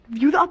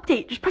view the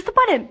update. Just press the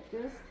button.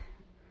 Just,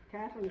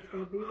 Catherine's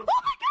gonna be. Oh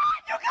my god,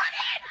 you got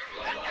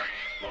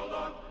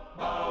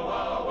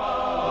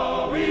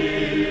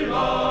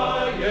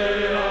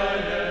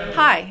it!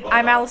 Hi,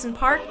 I'm Allison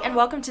Park, and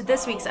welcome to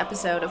this week's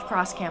episode of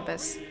Cross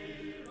Campus.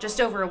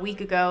 Just over a week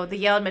ago, the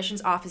Yale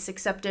Admissions Office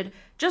accepted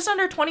just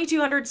under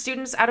 2,200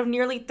 students out of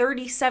nearly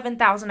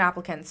 37,000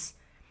 applicants.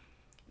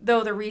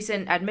 Though the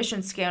recent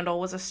admissions scandal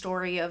was a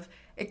story of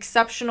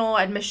exceptional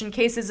admission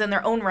cases in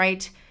their own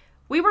right,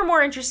 we were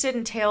more interested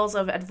in tales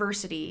of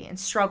adversity and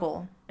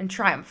struggle and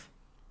triumph.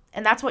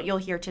 And that's what you'll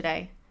hear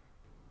today.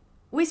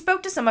 We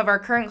spoke to some of our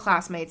current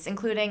classmates,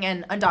 including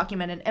an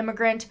undocumented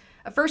immigrant,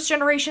 a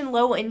first-generation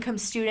low-income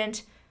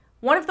student,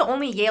 one of the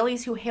only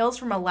Yaleys who hails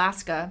from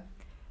Alaska,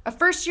 a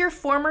first-year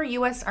former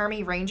U.S.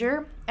 Army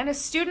Ranger, and a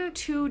student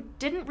who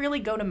didn't really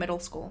go to middle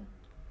school.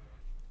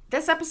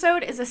 This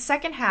episode is the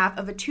second half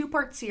of a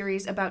two-part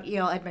series about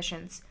Yale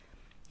admissions.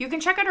 You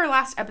can check out our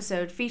last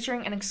episode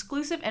featuring an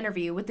exclusive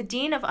interview with the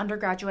Dean of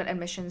Undergraduate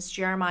Admissions,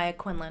 Jeremiah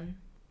Quinlan.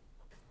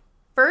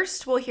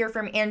 First, we'll hear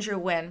from Andrew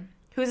Wynn,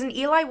 who is an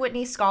Eli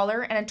Whitney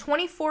Scholar and a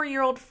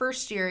 24-year-old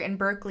first year in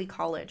Berkeley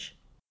College.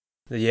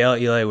 The Yale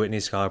Eli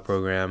Whitney Scholar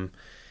Program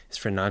is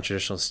for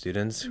non-traditional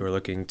students who are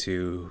looking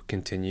to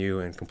continue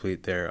and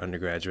complete their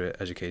undergraduate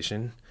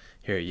education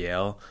here at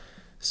Yale.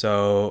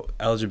 So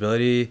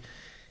eligibility,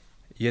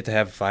 you have to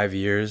have 5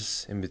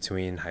 years in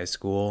between high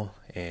school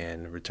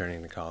and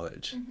returning to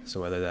college.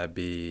 So whether that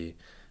be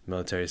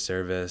military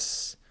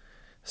service,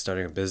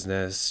 starting a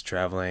business,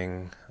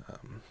 traveling,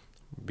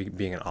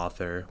 being an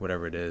author,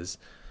 whatever it is,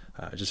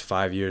 just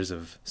 5 years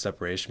of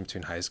separation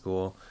between high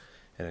school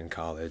and in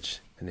college,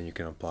 and then you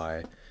can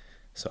apply.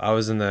 So I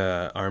was in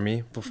the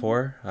Army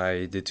before.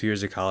 I did 2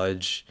 years of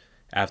college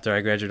after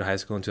I graduated high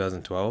school in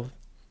 2012,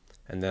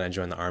 and then I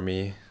joined the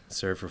Army,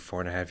 served for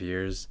 4.5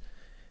 years,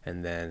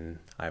 and then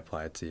I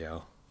applied to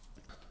Yale.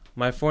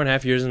 My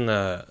 4.5 years in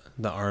the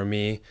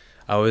Army,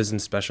 I was in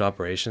special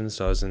operations,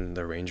 so I was in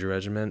the Ranger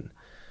Regiment.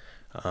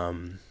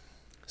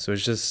 So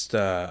it's just,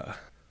 to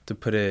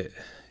put it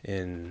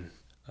in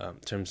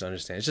terms of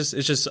understand, it's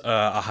just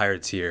a higher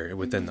tier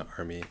within the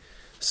Army.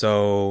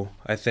 So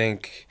I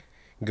think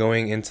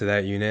going into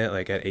that unit,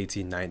 like at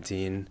 18,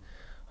 19,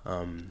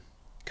 kind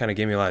of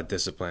gave me a lot of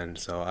discipline.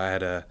 So I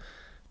had to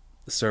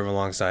serve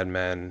alongside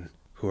men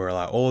who are a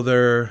lot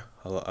older.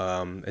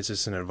 It's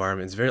just an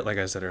environment. It's very, like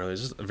I said earlier,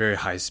 it's just a very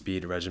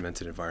high-speed,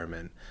 regimented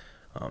environment.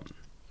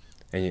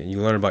 And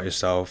you learn about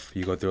yourself.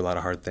 You go through a lot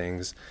of hard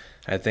things.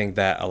 I think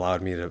that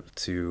allowed me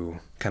to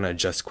kind of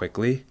adjust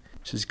quickly,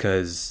 just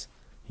because,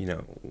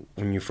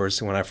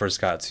 when I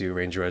first got to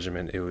Ranger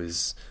Regiment, it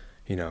was,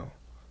 0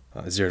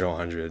 to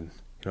 100,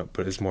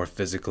 but it's more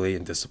physically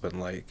and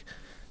discipline-like.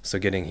 So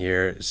getting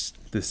here is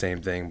the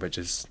same thing, but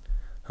just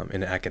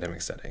in an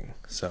academic setting.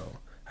 So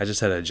I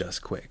just had to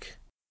adjust quick.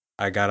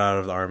 I got out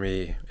of the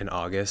Army in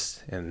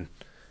August and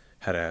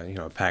had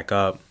to, pack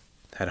up,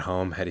 head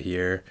home, head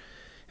here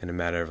in a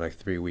matter of like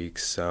 3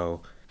 weeks.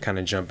 So kind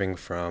of jumping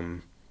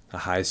from a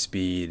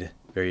high-speed,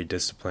 very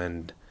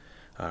disciplined,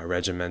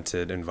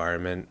 regimented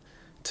environment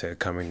to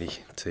coming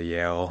to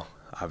Yale,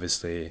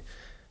 obviously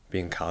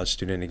being a college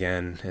student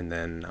again. And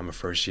then I'm a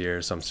first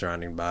year, so I'm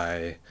surrounded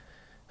by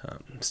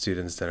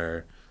students that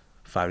are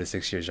 5 to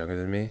 6 years younger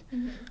than me.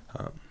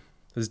 I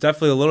was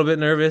definitely a little bit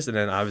nervous, and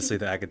then obviously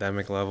the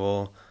academic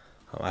level.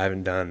 I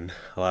haven't done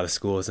a lot of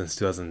school since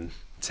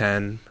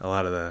 2010. A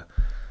lot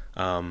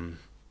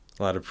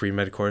of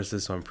pre-med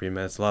courses, so I'm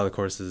pre-med. So a lot of the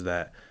courses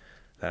that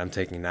I'm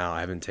taking now,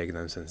 I haven't taken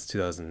them since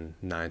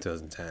 2009,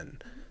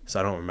 2010. So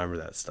I don't remember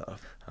that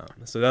stuff.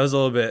 So that was a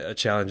little bit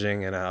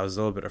challenging, and I was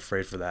a little bit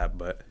afraid for that,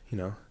 but,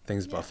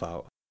 things buff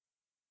out.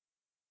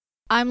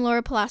 I'm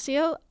Laura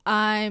Palacio.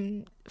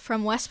 I'm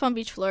from West Palm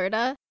Beach,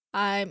 Florida.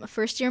 I'm a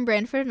first year in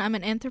Branford, and I'm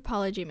an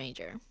anthropology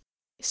major.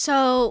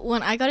 So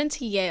when I got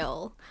into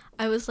Yale,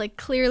 I was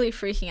clearly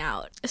freaking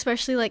out,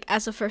 especially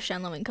as a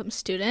first-gen low-income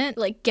student.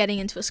 Getting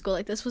into a school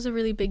like this was a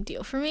really big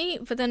deal for me.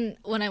 But then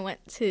when I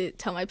went to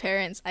tell my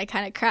parents, I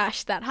kind of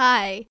crashed that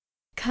high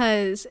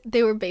because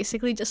they were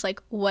basically just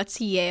what's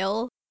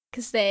Yale?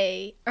 Because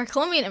they are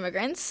Colombian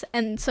immigrants,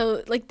 and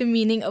so the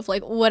meaning of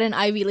what an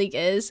Ivy League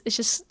is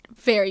just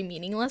very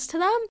meaningless to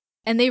them.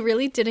 And they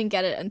really didn't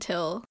get it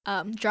until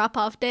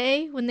drop-off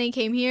day when they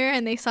came here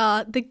and they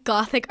saw the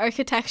Gothic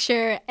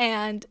architecture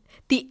and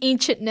the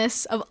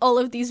ancientness of all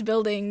of these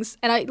buildings.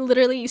 And I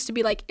literally used to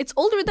be it's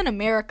older than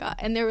America.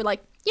 And they were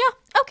yeah,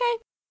 okay.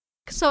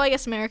 So I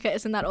guess America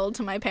isn't that old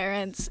to my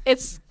parents.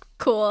 It's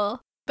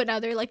cool. But now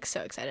they're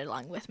so excited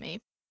along with me.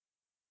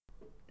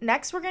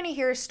 Next, we're going to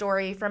hear a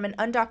story from an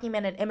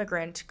undocumented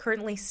immigrant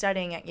currently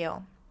studying at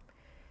Yale.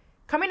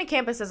 Coming to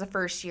campus as a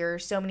first year,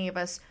 so many of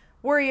us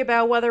worry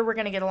about whether we're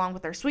going to get along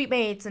with our suite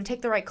mates and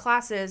take the right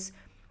classes.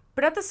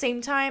 But at the same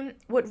time,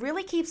 what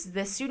really keeps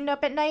this student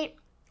up at night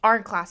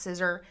aren't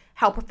classes or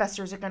how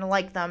professors are going to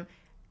like them.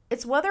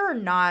 It's whether or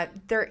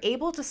not they're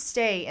able to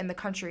stay in the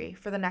country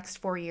for the next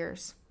 4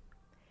 years.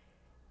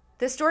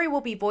 This story will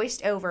be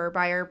voiced over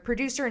by our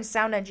producer and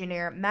sound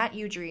engineer, Matt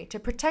Udry, to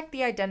protect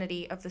the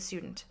identity of the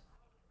student.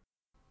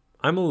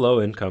 I'm a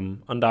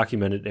low-income,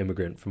 undocumented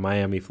immigrant from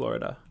Miami,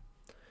 Florida.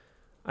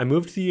 I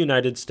moved to the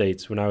United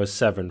States when I was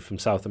 7 from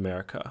South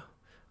America.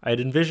 I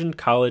had envisioned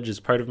college as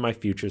part of my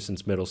future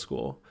since middle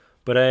school,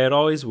 but I had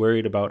always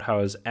worried about how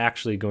I was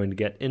actually going to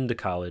get into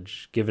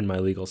college, given my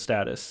legal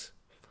status.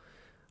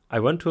 I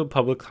went to a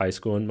public high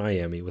school in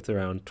Miami with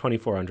around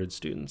 2,400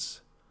 students.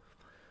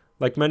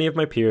 Like many of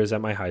my peers at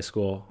my high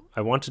school,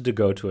 I wanted to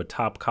go to a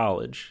top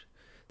college.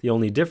 The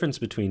only difference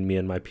between me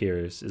and my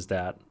peers is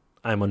that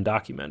I'm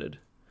undocumented.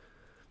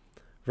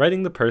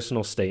 Writing the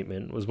personal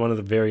statement was one of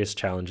the various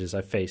challenges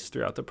I faced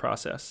throughout the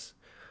process.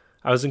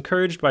 I was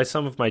encouraged by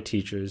some of my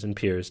teachers and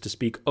peers to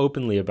speak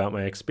openly about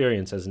my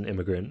experience as an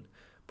immigrant,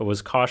 but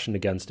was cautioned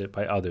against it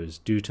by others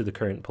due to the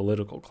current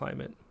political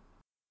climate.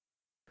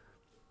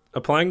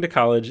 Applying to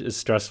college is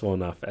stressful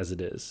enough as it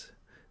is.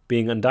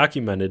 Being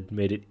undocumented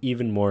made it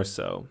even more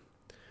so.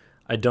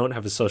 I don't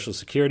have a social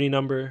security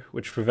number,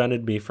 which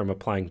prevented me from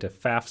applying to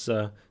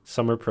FAFSA,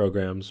 summer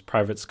programs,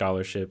 private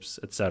scholarships,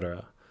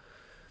 etc.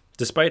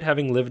 Despite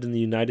having lived in the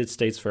United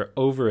States for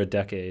over a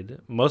decade,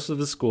 most of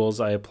the schools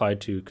I applied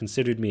to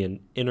considered me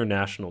an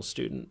international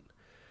student.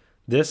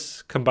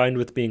 This, combined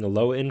with being a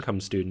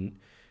low-income student,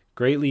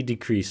 greatly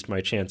decreased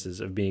my chances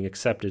of being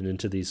accepted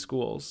into these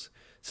schools,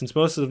 since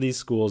most of these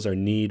schools are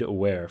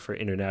need-aware for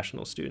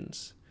international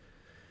students.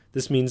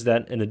 This means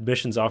that an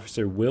admissions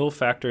officer will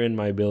factor in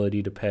my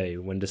ability to pay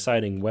when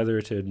deciding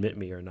whether to admit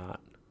me or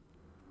not.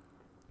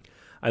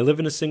 I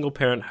live in a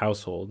single-parent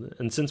household,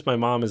 and since my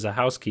mom is a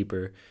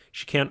housekeeper,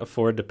 she can't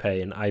afford to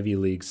pay an Ivy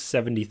League's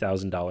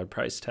 $70,000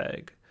 price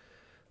tag.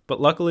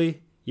 But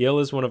luckily, Yale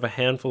is one of a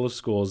handful of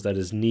schools that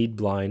is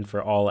need-blind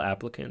for all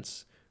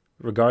applicants,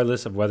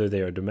 regardless of whether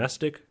they are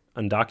domestic,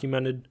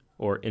 undocumented,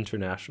 or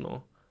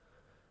international.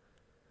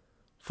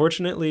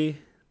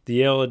 Fortunately, the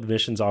Yale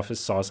admissions office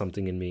saw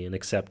something in me and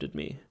accepted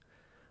me.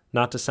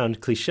 Not to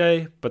sound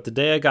cliché, but the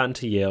day I got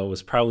into Yale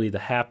was probably the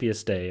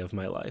happiest day of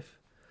my life.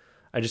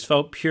 I just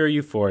felt pure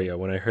euphoria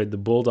when I heard the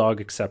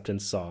Bulldog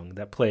Acceptance song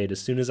that played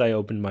as soon as I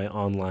opened my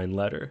online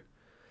letter.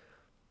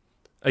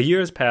 A year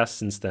has passed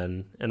since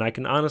then, and I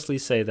can honestly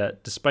say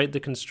that despite the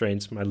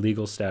constraints my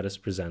legal status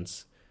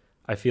presents,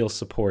 I feel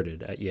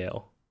supported at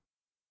Yale.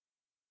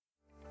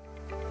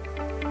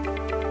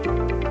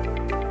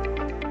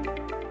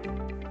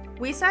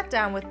 We sat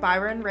down with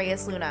Byron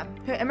Reyes Luna,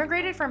 who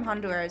immigrated from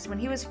Honduras when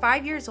he was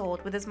 5 years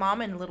old with his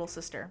mom and little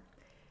sister.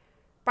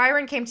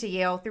 Byron came to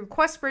Yale through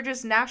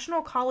Questbridge's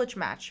National College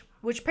Match,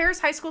 which pairs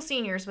high school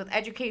seniors with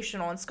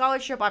educational and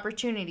scholarship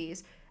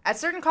opportunities at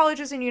certain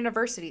colleges and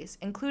universities,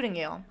 including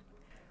Yale.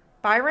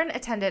 Byron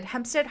attended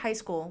Hempstead High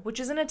School,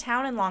 which is in a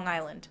town in Long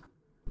Island.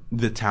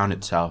 The town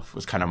itself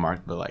was kind of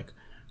marked by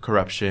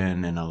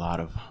corruption and a lot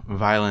of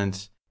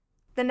violence.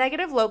 The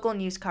negative local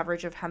news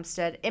coverage of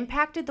Hempstead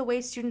impacted the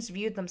way students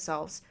viewed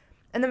themselves,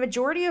 and the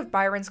majority of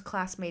Byron's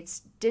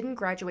classmates didn't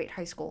graduate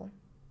high school.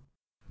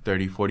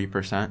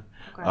 30-40%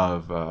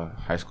 of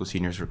high school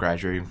seniors were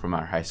graduating from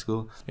our high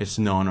school. It's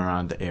known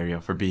around the area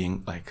for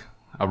being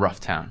a rough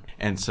town.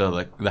 And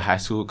so the high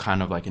school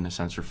kind of in a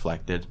sense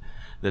reflected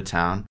the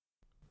town.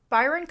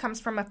 Byron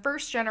comes from a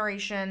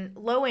first-generation,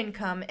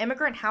 low-income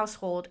immigrant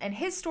household, and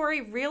his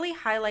story really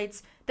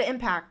highlights the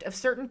impact of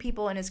certain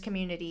people in his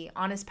community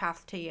on his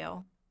path to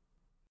Yale.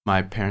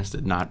 My parents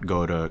did not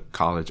go to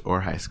college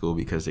or high school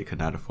because they could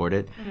not afford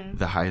it. Mm-hmm.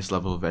 The highest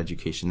level of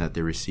education that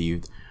they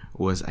received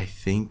was, I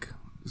think,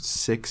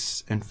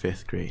 6th and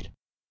 5th grade.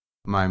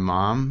 My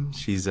mom,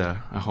 she's a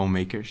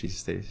homemaker. She's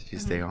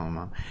stay-at-home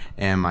mom.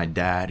 And my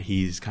dad,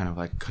 he's kind of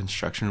a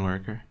construction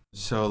worker.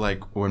 So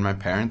when my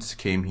parents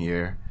came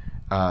here,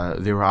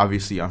 they were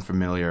obviously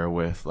unfamiliar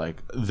with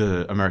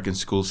the American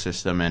school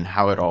system and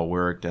how it all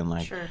worked and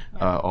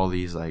all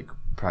these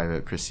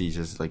private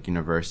prestigious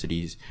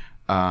universities.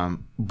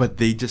 But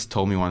they just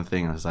told me one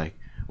thing. I was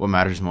what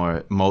matters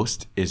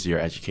most is your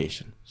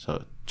education.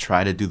 So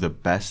try to do the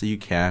best that you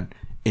can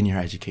in your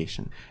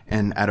education.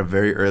 And at a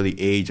very early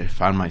age, I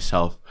found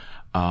myself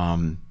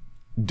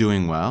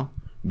doing well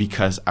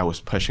because I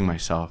was pushing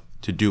myself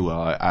to do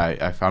well.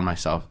 I found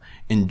myself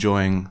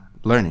enjoying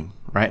learning,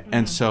 right? Mm-hmm.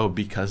 And so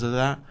because of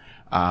that,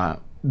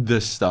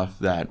 the stuff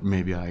that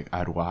maybe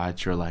I'd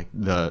watch or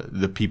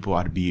the people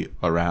I'd be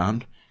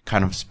around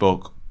kind of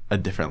spoke a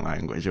different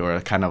language or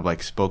kind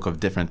of spoke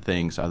of different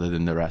things other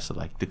than the rest of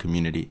the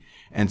community.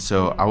 And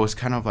so I was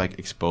kind of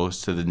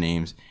exposed to the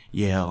names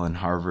Yale and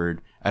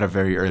Harvard at a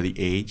very early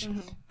age. Mm-hmm.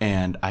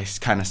 And I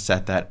kind of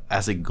set that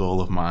as a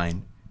goal of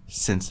mine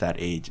since that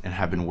age and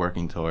have been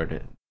working toward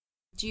it.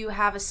 Do you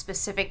have a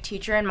specific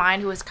teacher in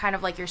mind who was kind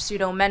of your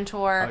pseudo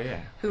mentor? Oh, yeah.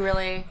 Who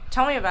really,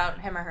 tell me about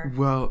him or her.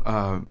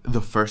 Well,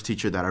 the first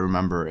teacher that I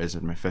remember is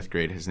in my 5th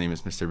grade. His name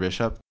is Mr.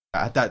 Bishop.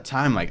 At that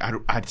time,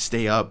 I'd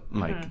stay up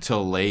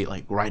till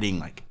late,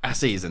 writing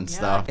essays and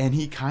stuff. And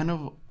he kind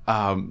of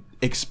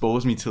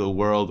exposed me to the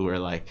world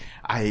where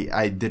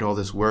I did all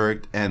this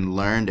work and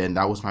learned, and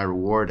that was my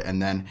reward.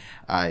 And then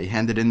I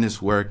handed in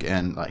this work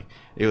and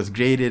it was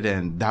graded,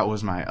 and that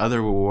was my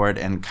other reward,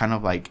 and kind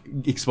of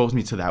exposed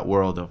me to that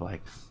world of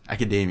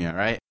academia,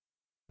 right?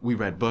 We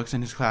read books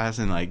in his class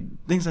and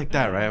things like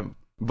that, right?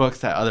 books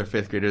that other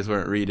fifth graders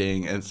weren't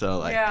reading, and so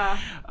like Yeah.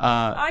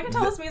 I can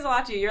tell this means a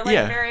lot to you. You're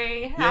like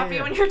very happy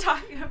when you're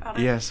talking about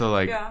it. Yeah, so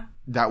like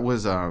that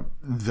was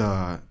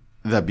the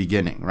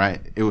beginning,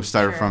 right? It was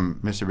started from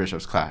Mr.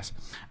 Bishop's class.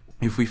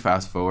 If we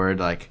fast forward,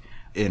 like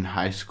in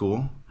high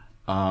school,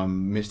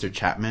 Mr.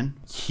 Chapman,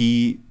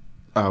 he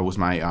was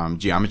my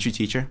geometry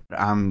teacher.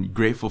 I'm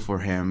grateful for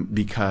him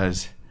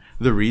because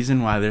the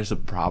reason why there's a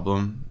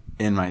problem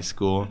in my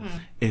school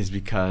is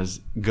because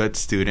good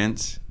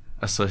students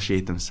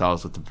associate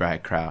themselves with the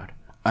bad crowd.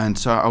 And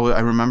so I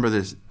remember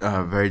this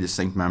very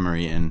distinct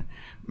memory in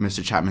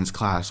Mr. Chapman's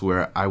class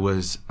where I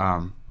was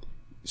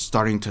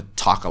starting to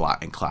talk a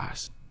lot in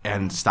class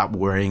and stop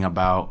worrying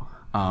about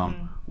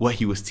what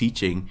he was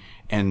teaching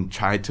and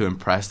try to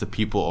impress the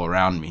people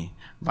around me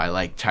by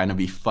like trying to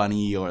be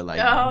funny or like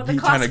the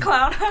class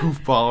clown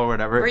goofball or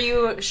whatever. Were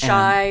you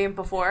shy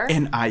before?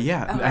 And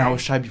I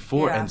was shy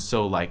before, and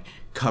so like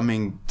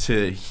coming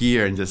to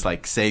here and just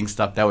like saying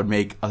stuff that would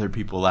make other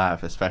people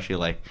laugh, especially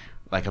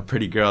like a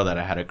pretty girl that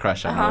I had a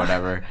crush on or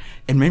whatever,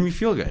 it made me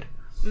feel good.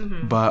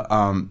 But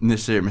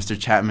Mr.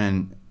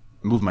 Chapman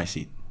moved my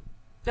seat.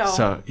 Oh.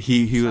 So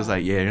he was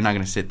like, yeah, you're not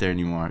gonna sit there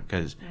anymore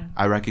because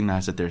I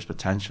recognize that there's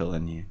potential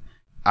in you.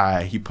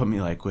 He put me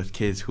like with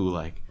kids who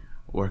like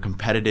were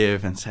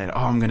competitive and said,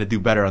 oh, I'm gonna do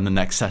better on the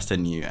next test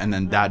than you, and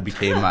then that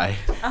became my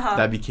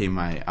that became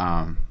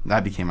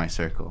my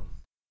circle.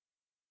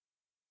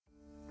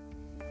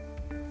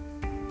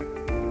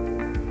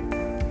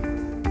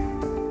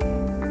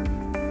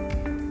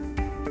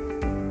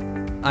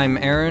 I'm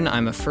Aaron.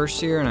 I'm a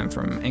first year, and I'm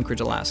from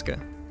Anchorage, Alaska.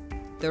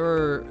 There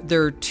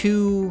are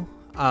two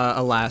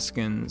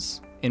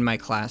Alaskans in my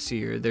class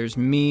here. There's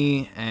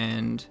me,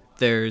 and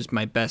there's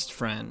my best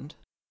friend.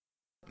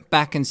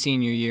 Back in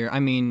senior year, I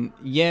mean,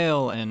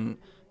 Yale and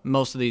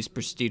most of these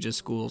prestigious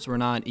schools were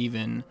not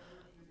even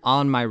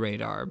on my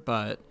radar,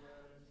 but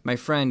my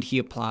friend, he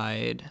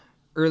applied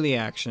early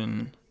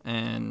action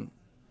and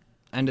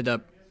ended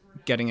up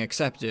getting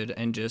accepted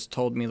and just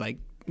told me, like,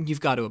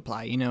 you've got to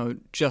apply,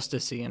 just to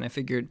see. And I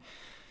figured,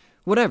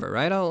 whatever,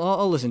 right?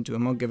 I'll listen to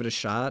him. I'll give it a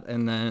shot.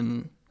 And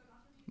then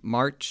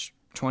March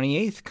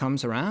 28th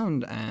comes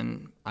around,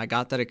 and I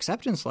got that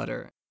acceptance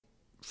letter.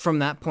 From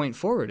that point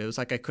forward, it was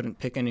like I couldn't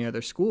pick any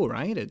other school,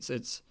 right?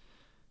 It's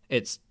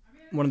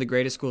one of the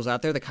greatest schools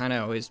out there. That kind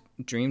of always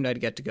dreamed I'd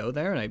get to go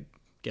there, and I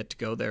get to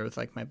go there with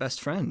like my best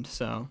friend.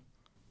 So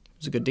it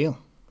was a good deal.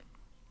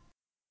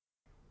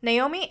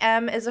 Naomi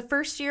M. is a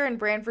first year in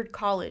Branford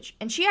College,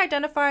 and she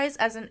identifies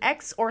as an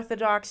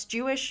ex-Orthodox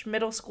Jewish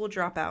middle school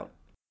dropout.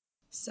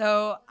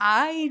 So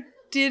I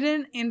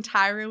didn't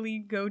entirely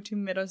go to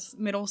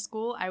middle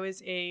school. I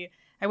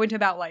went to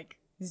about like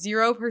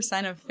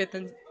 0% of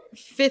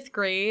fifth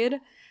grade.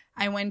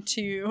 I went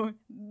to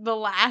the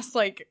last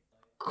like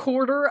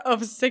quarter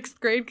of sixth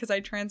grade because I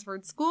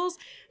transferred schools,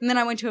 and then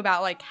I went to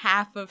about like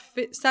half of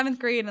seventh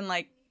grade and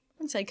like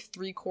it's like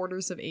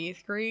 3/4 of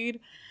eighth grade.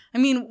 I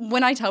mean,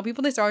 when I tell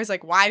people this, they're always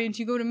like, why didn't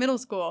you go to middle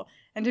school?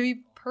 And to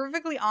be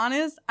perfectly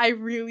honest, I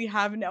really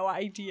have no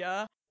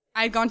idea.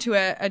 I'd gone to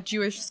a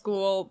Jewish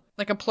school,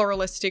 like a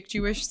pluralistic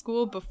Jewish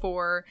school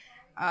before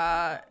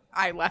I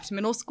left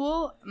middle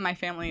school. My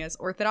family is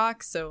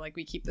Orthodox, so like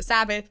we keep the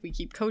Sabbath, we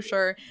keep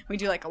kosher, we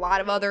do like a lot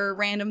of other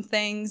random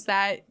things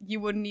that you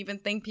wouldn't even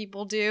think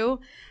people do.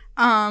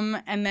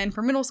 And then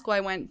for middle school,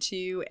 I went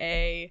to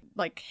a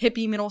like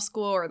hippie middle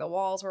school where the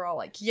walls were all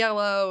like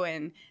yellow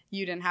and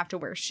you didn't have to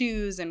wear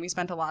shoes, and we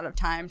spent a lot of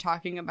time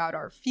talking about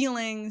our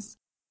feelings.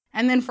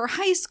 And then for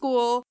high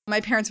school, my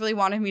parents really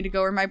wanted me to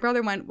go where my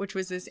brother went, which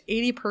was this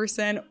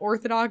 80%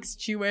 Orthodox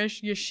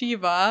Jewish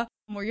yeshiva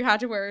where you had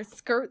to wear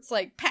skirts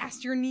like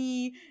past your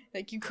knee,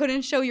 like you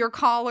couldn't show your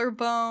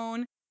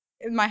collarbone.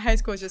 My high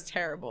school was just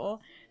terrible.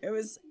 It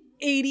was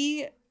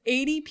 80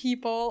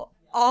 people,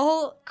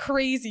 all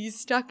crazy,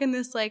 stuck in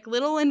this like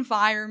little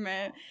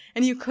environment,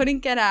 and you couldn't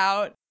get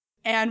out.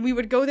 And we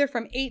would go there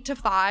from 8 to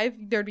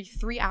 5. There'd be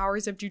 3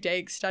 hours of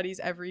Judaic studies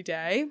every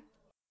day.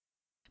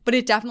 But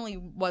it definitely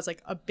was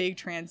like a big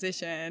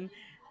transition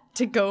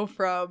to go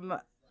from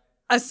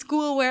a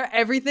school where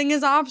everything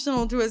is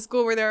optional to a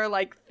school where there are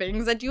like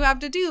things that you have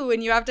to do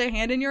and you have to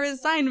hand in your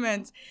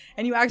assignments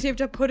and you actually have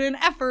to put in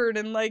effort,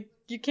 and like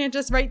you can't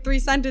just write 3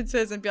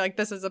 sentences and be like,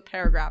 this is a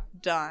paragraph,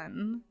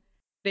 done.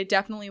 It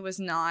definitely was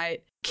not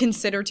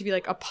considered to be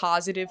like a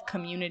positive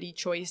community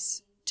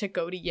choice to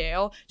go to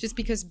Yale, just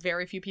because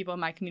very few people in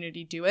my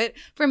community do it.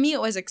 For me, it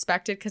was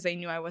expected because they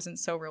knew I wasn't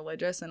so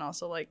religious and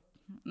also like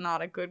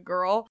not a good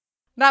girl.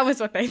 That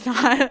was what they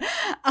thought.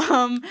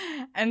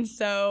 And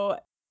so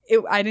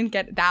I didn't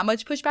get that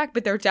much pushback,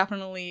 but there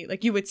definitely,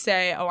 like, you would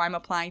say, oh, I'm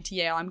applying to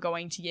Yale, I'm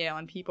going to Yale,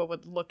 and people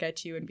would look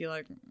at you and be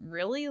like,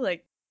 really?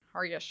 Like,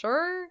 are you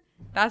sure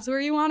that's where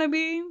you want to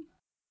be?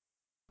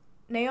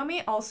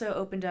 Naomi also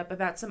opened up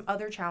about some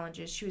other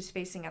challenges she was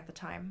facing at the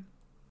time.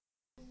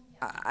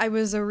 I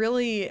was a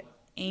really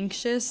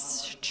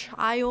anxious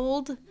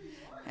child,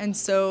 and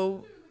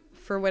so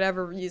for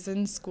whatever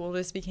reason, school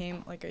just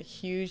became like a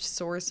huge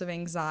source of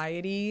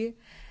anxiety.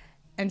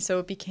 And so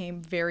it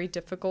became very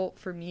difficult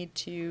for me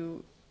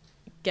to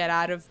get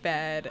out of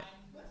bed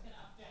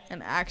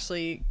and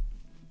actually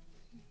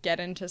get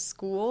into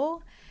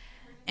school.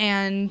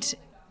 And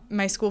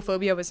my school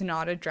phobia was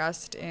not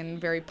addressed in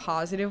very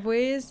positive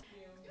ways.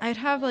 I'd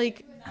have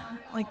like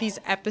these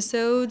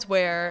episodes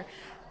where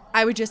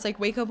I would just like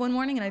wake up one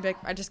morning and I'd be like,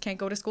 I just can't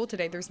go to school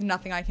today. There's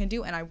nothing I can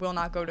do and I will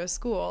not go to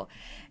school.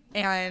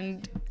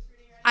 And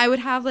I would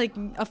have like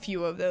a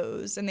few of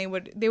those, and they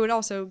would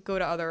also go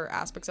to other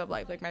aspects of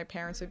life. Like my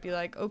parents would be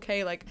like,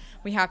 okay, like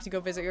we have to go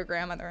visit your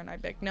grandmother, and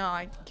I'd be like, no,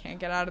 I can't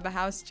get out of the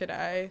house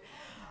today.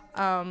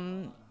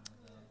 But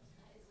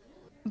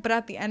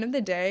at the end of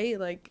the day,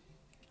 like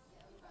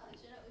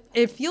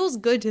it feels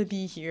good to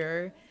be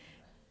here.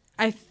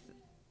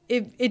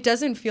 It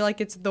doesn't feel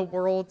like it's the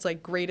world's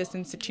like greatest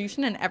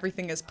institution and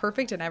everything is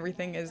perfect and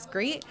everything is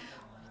great,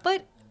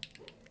 but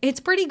it's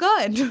pretty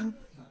good.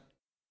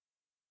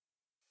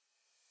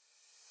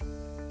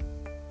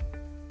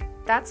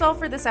 That's all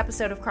for this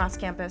episode of Cross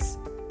Campus.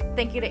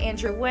 Thank you to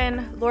Andrew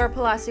Nguyen, Laura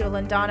Palacio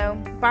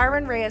Lindano,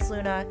 Byron Reyes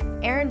Luna,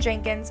 Aaron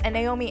Jenkins, and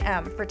Naomi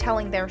M. for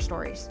telling their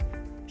stories.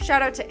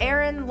 Shout out to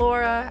Aaron,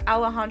 Laura,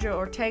 Alejandro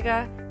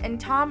Ortega, and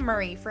Tom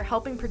Murray for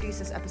helping produce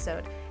this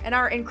episode, and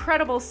our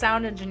incredible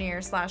sound engineer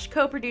 /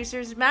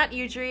 co-producers Matt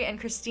Udry and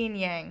Christine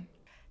Yang.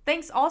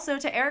 Thanks also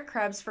to Eric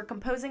Krebs for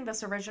composing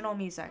this original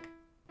music.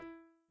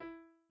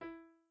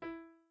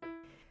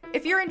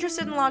 If you're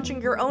interested in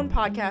launching your own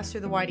podcast through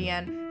the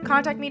YDN,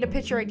 contact me to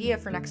pitch your idea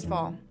for next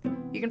fall.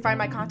 You can find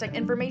my contact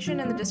information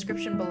in the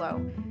description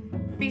below.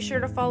 Be sure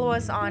to follow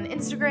us on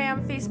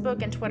Instagram,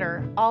 Facebook, and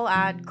Twitter, all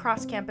at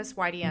Cross Campus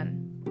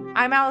YDN.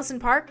 I'm Allison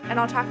Park, and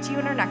I'll talk to you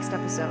in our next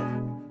episode.